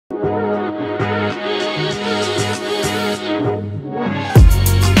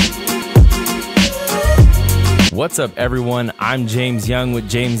What's up, everyone? I'm James Young with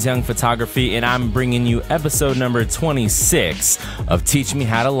James Young Photography, and I'm bringing you episode number 26 of Teach Me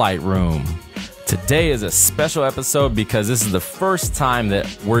How to Lightroom. Today is a special episode because this is the first time that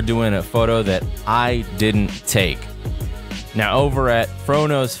we're doing a photo that I didn't take. Now, over at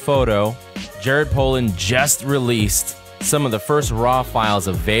Frono's Photo, Jared Polin just released some of the first raw files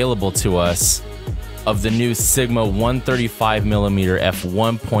available to us of the new Sigma 135mm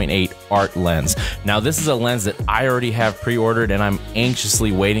f1.8 art lens. Now, this is a lens that I already have pre-ordered and I'm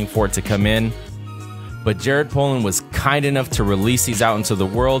anxiously waiting for it to come in. But Jared Polin was kind enough to release these out into the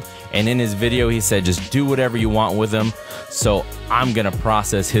world, and in his video he said just do whatever you want with them. So I'm gonna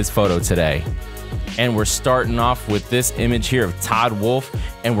process his photo today. And we're starting off with this image here of Todd Wolfe,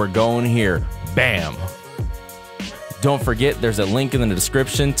 and we're going here, bam. Don't forget, there's a link in the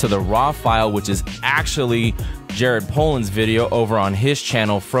description to the raw file, which is actually Jared Polin's video over on his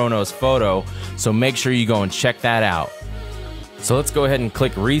channel, Frono's Photo, so make sure you go and check that out. So let's go ahead and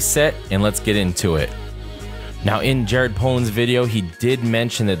click reset and let's get into it. Now, in Jared Polin's video, he did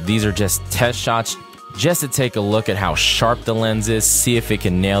mention that these are just test shots just to take a look at how sharp the lens is, see if it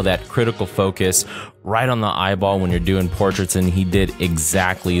can nail that critical focus right on the eyeball when you're doing portraits, and he did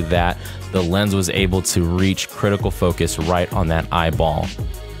exactly that. The lens was able to reach critical focus right on that eyeball.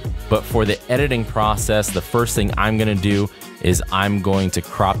 But for the editing process, the first thing I'm gonna do is I'm going to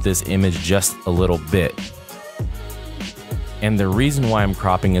crop this image just a little bit. And the reason why I'm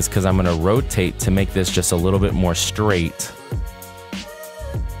cropping is because I'm gonna rotate to make this just a little bit more straight.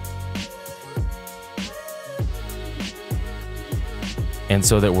 And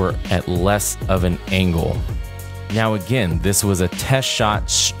so that we're at less of an angle. Now again, this was a test shot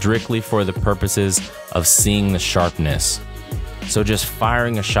strictly for the purposes of seeing the sharpness. So just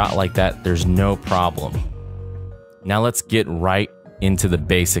firing a shot like that, there's no problem. Now let's get right into the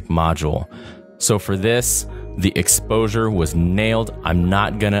basic module. So for this, the exposure was nailed. I'm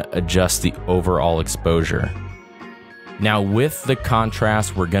not gonna adjust the overall exposure. Now with the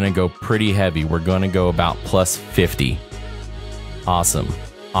contrast, we're gonna go pretty heavy. We're gonna go about plus 50. Awesome,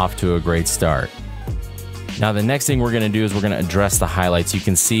 off to a great start. Now the next thing we're gonna do is we're gonna address the highlights. You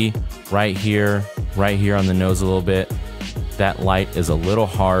can see right here on the nose a little bit, that light is a little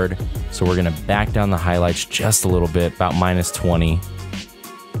hard. So we're gonna back down the highlights just a little bit, about minus 20.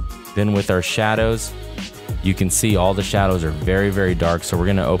 Then with our shadows, you can see all the shadows are very, very dark. So we're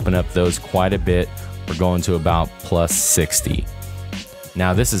gonna open up those quite a bit. We're going to about plus 60.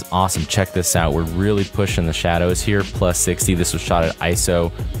 Now this is awesome, check this out. We're really pushing the shadows here, plus 60. This was shot at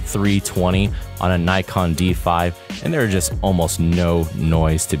ISO 320 on a Nikon D5, and there are just almost no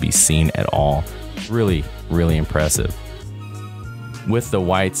noise to be seen at all. Really, really impressive. With the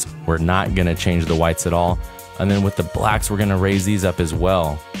whites, we're not gonna change the whites at all. And then with the blacks, we're gonna raise these up as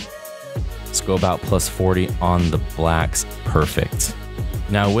well. Let's go about plus 40 on the blacks, perfect.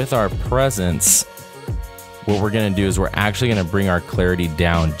 Now with our presence, what we're gonna do is we're actually gonna bring our clarity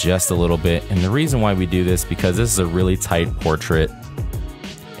down just a little bit. And the reason why we do this, because this is a really tight portrait.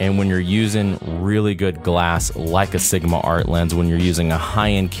 And when you're using really good glass, like a Sigma art lens, when you're using a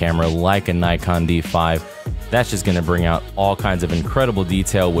high-end camera, like a Nikon D5, that's just gonna bring out all kinds of incredible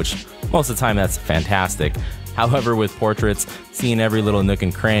detail, which most of the time that's fantastic. However, with portraits, seeing every little nook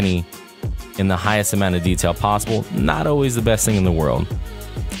and cranny in the highest amount of detail possible, not always the best thing in the world.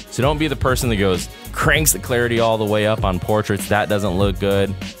 So don't be the person that goes, cranks the clarity all the way up on portraits. That doesn't look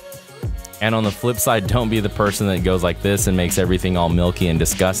good. And on the flip side, don't be the person that goes like this and makes everything all milky and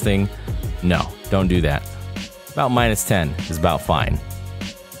disgusting. No, don't do that. About minus 10 is about fine.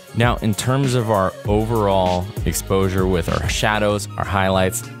 Now, in terms of our overall exposure with our shadows, our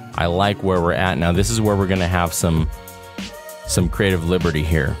highlights, I like where we're at. Now, this is where we're gonna have some creative liberty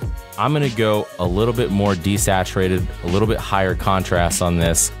here. I'm gonna go a little bit more desaturated, a little bit higher contrast on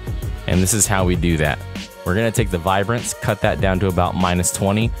this. And this is how we do that. We're gonna take the vibrance, cut that down to about minus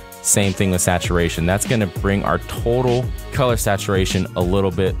 20. Same thing with saturation. That's gonna bring our total color saturation a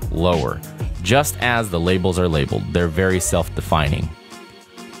little bit lower, just as the labels are labeled. They're very self-defining.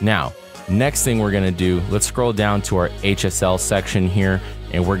 Now, next thing we're gonna do, let's scroll down to our HSL section here,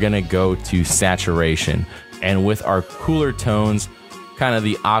 and we're gonna go to saturation. And with our cooler tones, kind of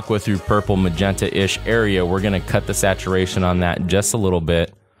the aqua through purple magenta-ish area, we're gonna cut the saturation on that just a little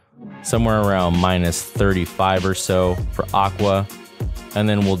bit, somewhere around minus 35 or so for aqua. And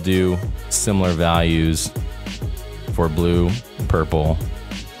then we'll do similar values for blue, purple,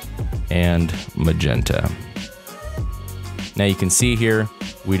 and magenta. Now you can see here,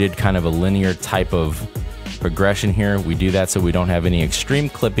 we did kind of a linear type of progression here. We do that so we don't have any extreme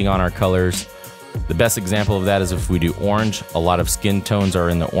clipping on our colors. The best example of that is if we do orange, a lot of skin tones are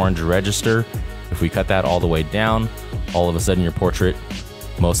in the orange register. If we cut that all the way down, all of a sudden your portrait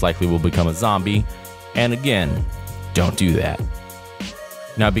most likely will become a zombie. And again, don't do that.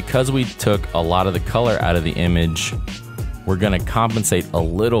 Now, because we took a lot of the color out of the image, we're gonna compensate a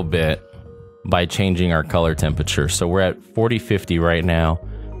little bit by changing our color temperature. So we're at 4050 right now,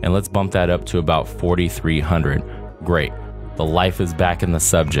 and let's bump that up to about 4300. Great, the life is back in the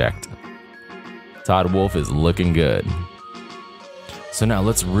subject. Todd Wolf is looking good. So now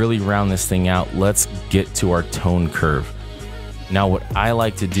let's really round this thing out. Let's get to our tone curve. Now what I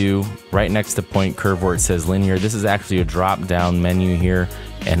like to do, right next to point curve where it says linear, this is actually a drop down menu here,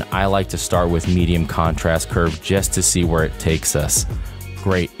 and I like to start with medium contrast curve just to see where it takes us.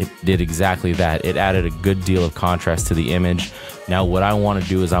 Great, it did exactly that. It added a good deal of contrast to the image. Now what I want to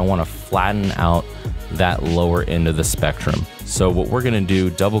do is I want to flatten out that lower end of the spectrum. So what we're going to do,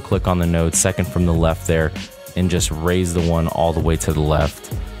 double click on the node second from the left there, and just raise the one all the way to the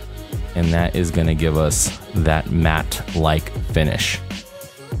left. And that is going to give us that matte-like finish.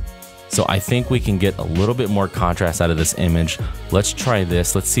 So I think we can get a little bit more contrast out of this image. Let's try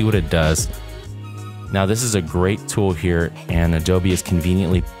this. Let's see what it does. Now this is a great tool here, and Adobe has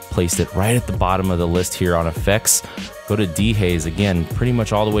conveniently placed it right at the bottom of the list here on effects. Go to dehaze, again, pretty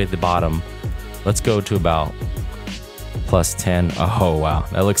much all the way at the bottom. Let's go to about +10. Oh wow,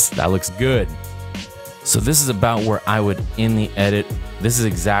 that looks good. So this is about where I would end the edit. This is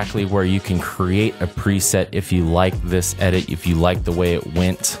exactly where you can create a preset if you like this edit, if you like the way it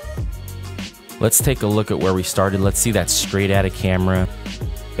went. Let's take a look at where we started. Let's see that straight out of camera.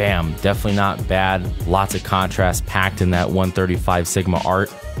 Bam, definitely not bad. Lots of contrast packed in that 135 Sigma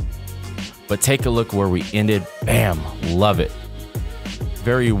art. But take a look where we ended. Bam, love it.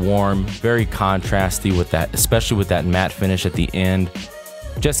 Very warm, very contrasty with that, especially with that matte finish at the end.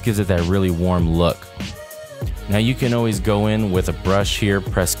 Just gives it that really warm look. Now you can always go in with a brush here,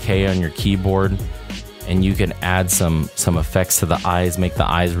 press K on your keyboard, and you can add some effects to the eyes, make the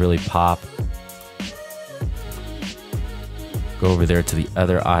eyes really pop. Go over there to the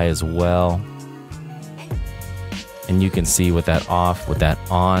other eye as well. And you can see with that off, with that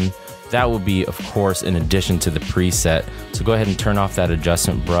on. That will be, of course, in addition to the preset. So go ahead and turn off that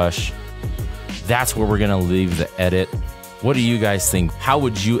adjustment brush. That's where we're gonna leave the edit. What do you guys think? How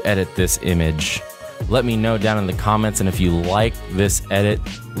would you edit this image? Let me know down in the comments, and if you like this edit,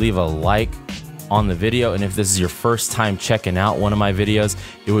 leave a like on the video, and if this is your first time checking out one of my videos,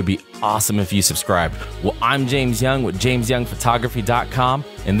 it would be awesome if you subscribed. Well, I'm James Young with JamesYoungPhotography.com,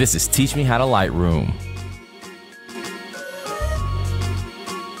 and this is Teach Me How to Lightroom.